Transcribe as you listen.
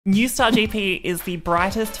New Star GP is the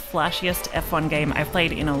brightest, flashiest F1 game I've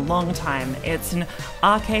played in a long time. It's an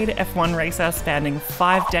arcade F1 racer spanning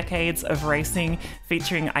 5 decades of racing,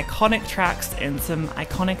 featuring iconic tracks and some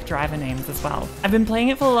iconic driver names as well. I've been playing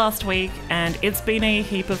it for the last week and it's been a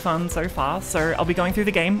heap of fun so far, so I'll be going through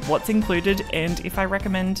the game, what's included, and if I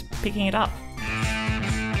recommend picking it up.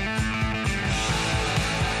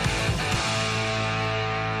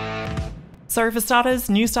 So for starters,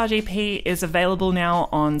 New Star GP is available now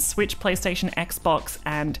on Switch, PlayStation, Xbox,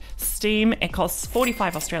 and Steam. It costs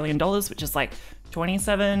 45 Australian dollars, which is like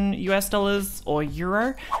 27 US dollars or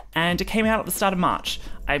euro, and it came out at the start of March.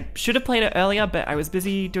 I should have played it earlier, but I was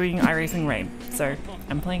busy doing iRacing Rain, so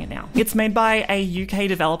I'm playing it now. It's made by a UK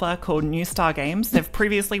developer called New Star Games. They've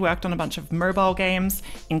previously worked on a bunch of mobile games,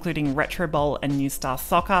 including Retro Bowl and New Star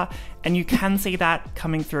Soccer, and you can see that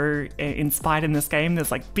coming through inspired in this game.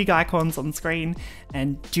 There's like big icons on screen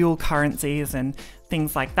and dual currencies and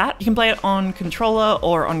things like that. You can play it on controller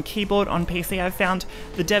or on keyboard on PC. I've found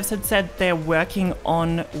the devs had said they're working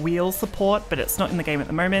on wheel support, but it's not in the game at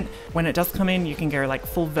the moment. When it does come in, you can go like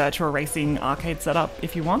full virtual racing arcade setup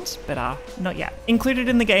if you want, but not yet. Included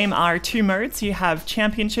in the game are 2 modes. You have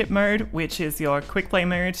Championship mode, which is your quick play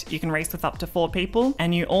mode. You can race with up to 4 people,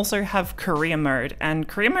 and you also have Career mode, and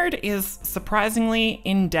Career mode is surprisingly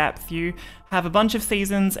in depth. You have a bunch of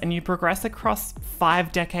seasons and you progress across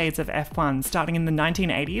 5 decades of F1, starting in the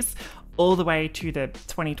 1980s all the way to the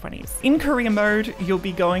 2020s. In Career mode, you'll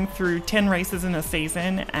be going through 10 races in a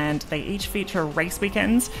season, and they each feature race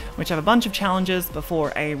weekends, which have a bunch of challenges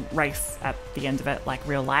before a race at the end of it, like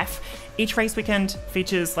real life. Each race weekend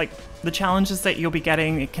features like the challenges that you'll be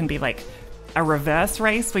getting. It can be like a reverse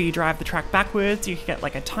race where you drive the track backwards. You can get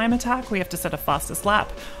like a time attack where you have to set a fastest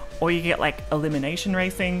lap, or you get like elimination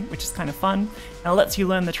racing, which is kind of fun. And it lets you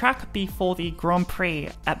learn the track before the Grand Prix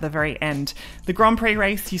at the very end. The Grand Prix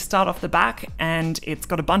race, you start off the back and it's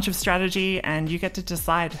got a bunch of strategy and you get to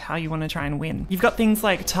decide how you want to try and win. You've got things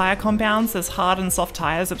like tire compounds. There's hard and soft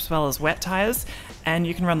tires as well as wet tires. And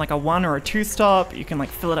you can run like a 1 or a 2 stop. You can like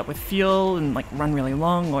fill it up with fuel and like run really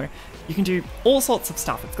long, or you can do all sorts of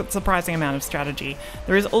stuff. It's got a surprising amount of strategy.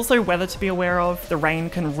 There is also weather to be aware of. The rain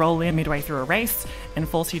can roll in midway through a race and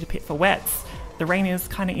force you to pit for wets. The rain is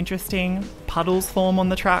kind of interesting. Puddles form on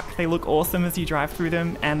the track. They look awesome as you drive through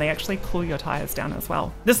them, and they actually cool your tires down as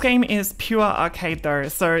well. This game is pure arcade though,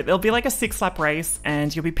 so there'll be like a 6-lap race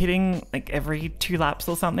and you'll be pitting like every 2 laps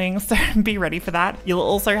or something, so be ready for that. You'll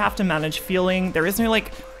also have to manage fueling. There is no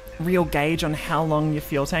like real gauge on how long your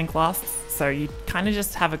fuel tank lasts, so you kind of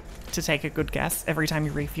just have to take a good guess every time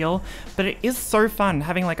you refuel. But it is so fun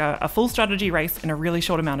having like a full strategy race in a really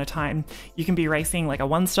short amount of time. You can be racing like a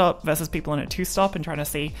 1-stop versus people in a 2-stop and trying to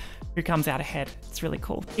see who comes out ahead. It's really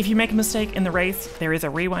cool. If you make a mistake in the race, there is a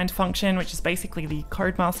rewind function, which is basically the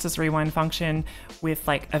Codemasters rewind function with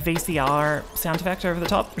like a VCR sound effect over the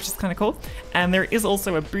top, which is kind of cool. And there is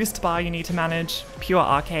also a boost bar you need to manage, pure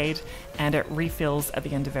arcade, and it refills at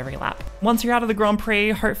the end of every lap. Once you're out of the Grand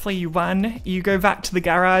Prix, hopefully you won, you go back to the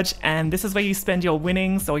garage, and this is where you spend your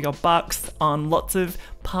winnings or your bucks on lots of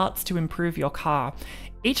parts to improve your car.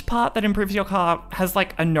 Each part that improves your car has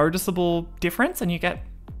like a noticeable difference, and you get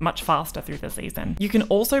much faster through the season. You can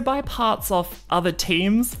also buy parts off other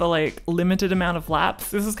teams for like limited amount of laps.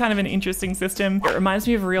 This is kind of an interesting system. It reminds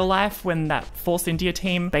me of real life when that Force India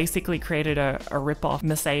team basically created a rip-off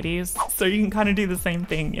Mercedes. So you can kind of do the same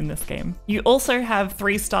thing in this game. You also have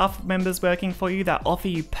 3 staff members working for you that offer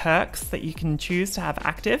you perks that you can choose to have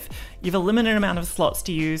active. You have a limited amount of slots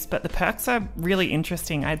to use, but the perks are really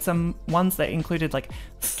interesting. I had some ones that included like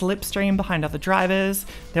slipstream behind other drivers.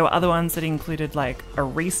 There were other ones that included like a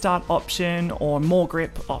restart option or more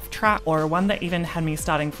grip off track, or one that even had me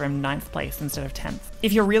starting from 9th place instead of 10th.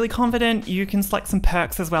 If you're really confident, you can select some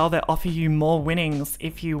perks as well that offer you more winnings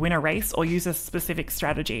if you win a race or use a specific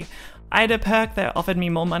strategy. I had a perk that offered me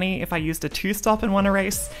more money if I used a 2-stop and won a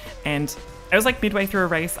race, and I was like midway through a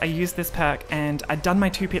race, I used this perk and I'd done my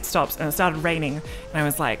 2 pit stops and it started raining, and I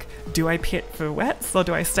was like, do I pit for wets or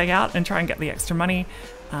do I stay out and try and get the extra money?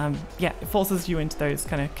 Yeah, it forces you into those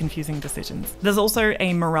kind of confusing decisions. There's also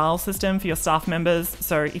a morale system for your staff members,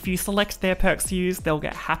 so if you select their perks to use, they'll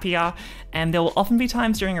get happier, and there will often be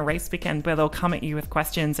times during a race weekend where they'll come at you with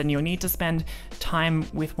questions and you'll need to spend time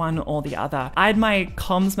with one or the other. I had my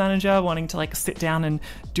comms manager wanting to like sit down and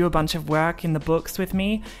do a bunch of work in the books with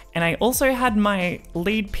me, and I also had my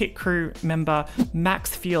lead pit crew member,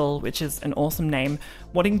 Max Fuel, which is an awesome name,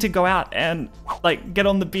 wanting to go out and like get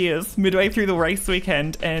on the beers midway through the race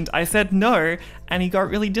weekend, and I said no, and he got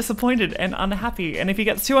really disappointed and unhappy, and if he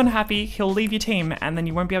gets too unhappy, he'll leave your team and then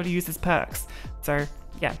you won't be able to use his perks. So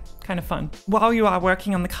yeah, kind of fun. While you are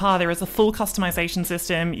working on the car, there is a full customization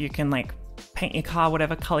system. You can like paint your car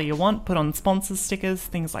whatever color you want, put on sponsor stickers,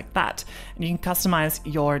 things like that. And you can customize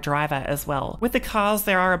your driver as well. With the cars,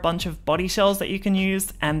 there are a bunch of body shells that you can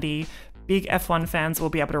use, and the big F1 fans will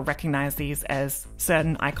be able to recognize these as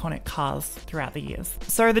certain iconic cars throughout the years.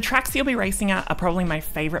 So the tracks you'll be racing at are probably my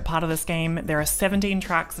favorite part of this game. There are 17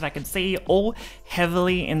 tracks that I can see, all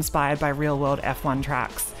heavily inspired by real-world F1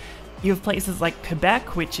 tracks. You have places like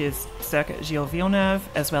Quebec, which is Circuit Gilles Villeneuve,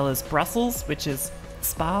 as well as Brussels, which is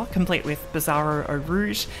Spa, complete with Bizarro Eau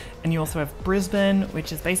Rouge, and you also have Brisbane,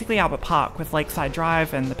 which is basically Albert Park with Lakeside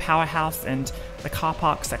Drive and the Powerhouse and the car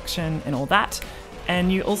park section and all that.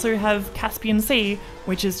 And you also have Caspian Sea,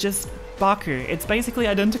 which is just Baku. It's basically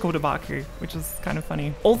identical to Baku, which is kind of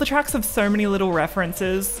funny. All the tracks have so many little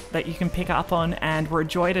references that you can pick up on and were a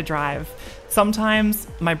joy to drive. Sometimes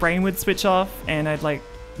my brain would switch off and I'd like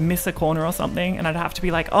miss a corner or something and I'd have to be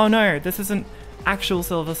like, oh no, this isn't actual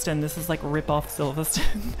Silverstone, this is like rip-off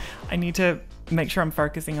Silverstone. I need to make sure I'm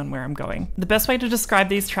focusing on where I'm going. The best way to describe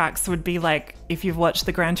these tracks would be like if you've watched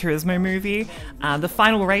the Gran Turismo movie. The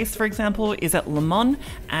final race, for example, is at Le Mans,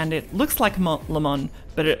 and it looks like Le Mans,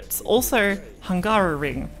 but it's also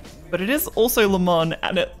Hungaroring. But it is also Le Mans,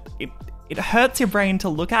 and it hurts your brain to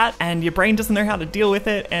look at, and your brain doesn't know how to deal with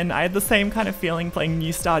it, and I had the same kind of feeling playing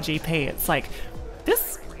New Star GP. It's like,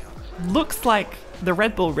 this looks like the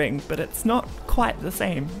Red Bull Ring, but it's not quite the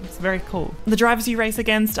same. It's very cool. The drivers you race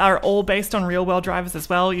against are all based on real-world drivers as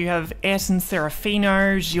well. You have Ayrton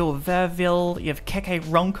Serafino, Gilles Verville, you have Keke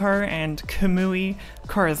Ronco and Kamui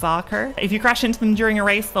Korazako. If you crash into them during a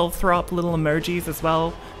race, they'll throw up little emojis as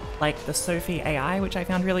well, like the Sophie AI, which I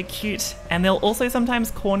found really cute. And they'll also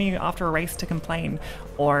sometimes corner you after a race to complain,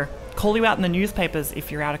 or call you out in the newspapers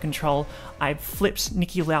if you're out of control. I flipped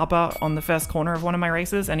Niki Lauber on the first corner of one of my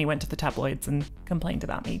races and he went to the tabloids and complained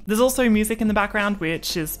about me. There's also music in the background,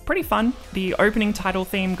 which is pretty fun. The opening title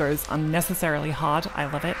theme goes unnecessarily hard. I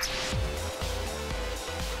love it.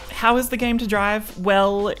 How is the game to drive?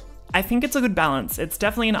 Well, I think it's a good balance. It's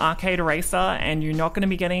definitely an arcade racer and you're not going to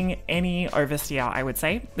be getting any oversteer, I would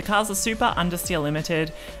say. The cars are super understeer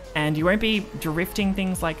limited and you won't be drifting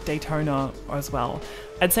things like Daytona as well.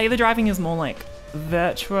 I'd say the driving is more like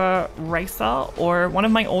Virtua Racer or one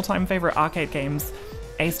of my all-time favorite arcade games,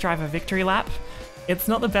 Ace Driver Victory Lap. It's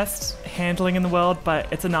not the best handling in the world,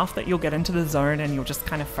 but it's enough that you'll get into the zone and you'll just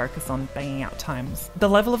kind of focus on banging out times. The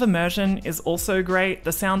level of immersion is also great.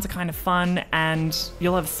 The sounds are kind of fun and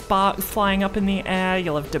you'll have sparks flying up in the air.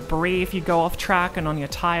 You'll have debris if you go off track and on your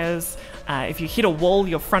tires. If you hit a wall,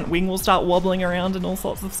 your front wing will start wobbling around and all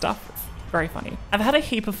sorts of stuff. It's very funny. I've had a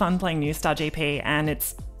heap of fun playing New Star GP and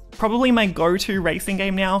it's probably my go-to racing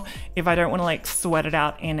game now if I don't want to like sweat it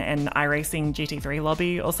out in an iRacing GT3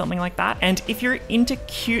 lobby or something like that. And if you're into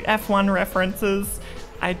cute F1 references,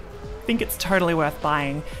 I think it's totally worth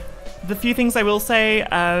buying. The few things I will say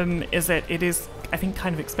is that it is, I think,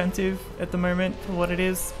 kind of expensive at the moment for what it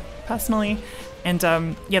is, personally. And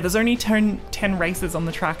yeah, there's only 10 races on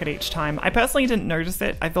the track at each time. I personally didn't notice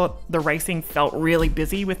it. I thought the racing felt really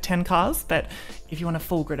busy with 10 cars, but if you want a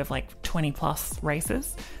full grid of like 20 plus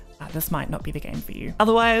races, this might not be the game for you.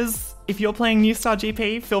 Otherwise, if you're playing New Star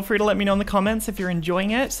GP, feel free to let me know in the comments if you're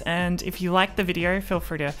enjoying it. And if you like the video, feel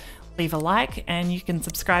free to leave a like and you can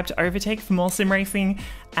subscribe to Overtake for more sim racing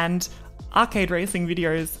and arcade racing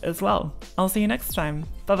videos as well. I'll see you next time.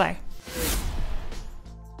 Bye bye.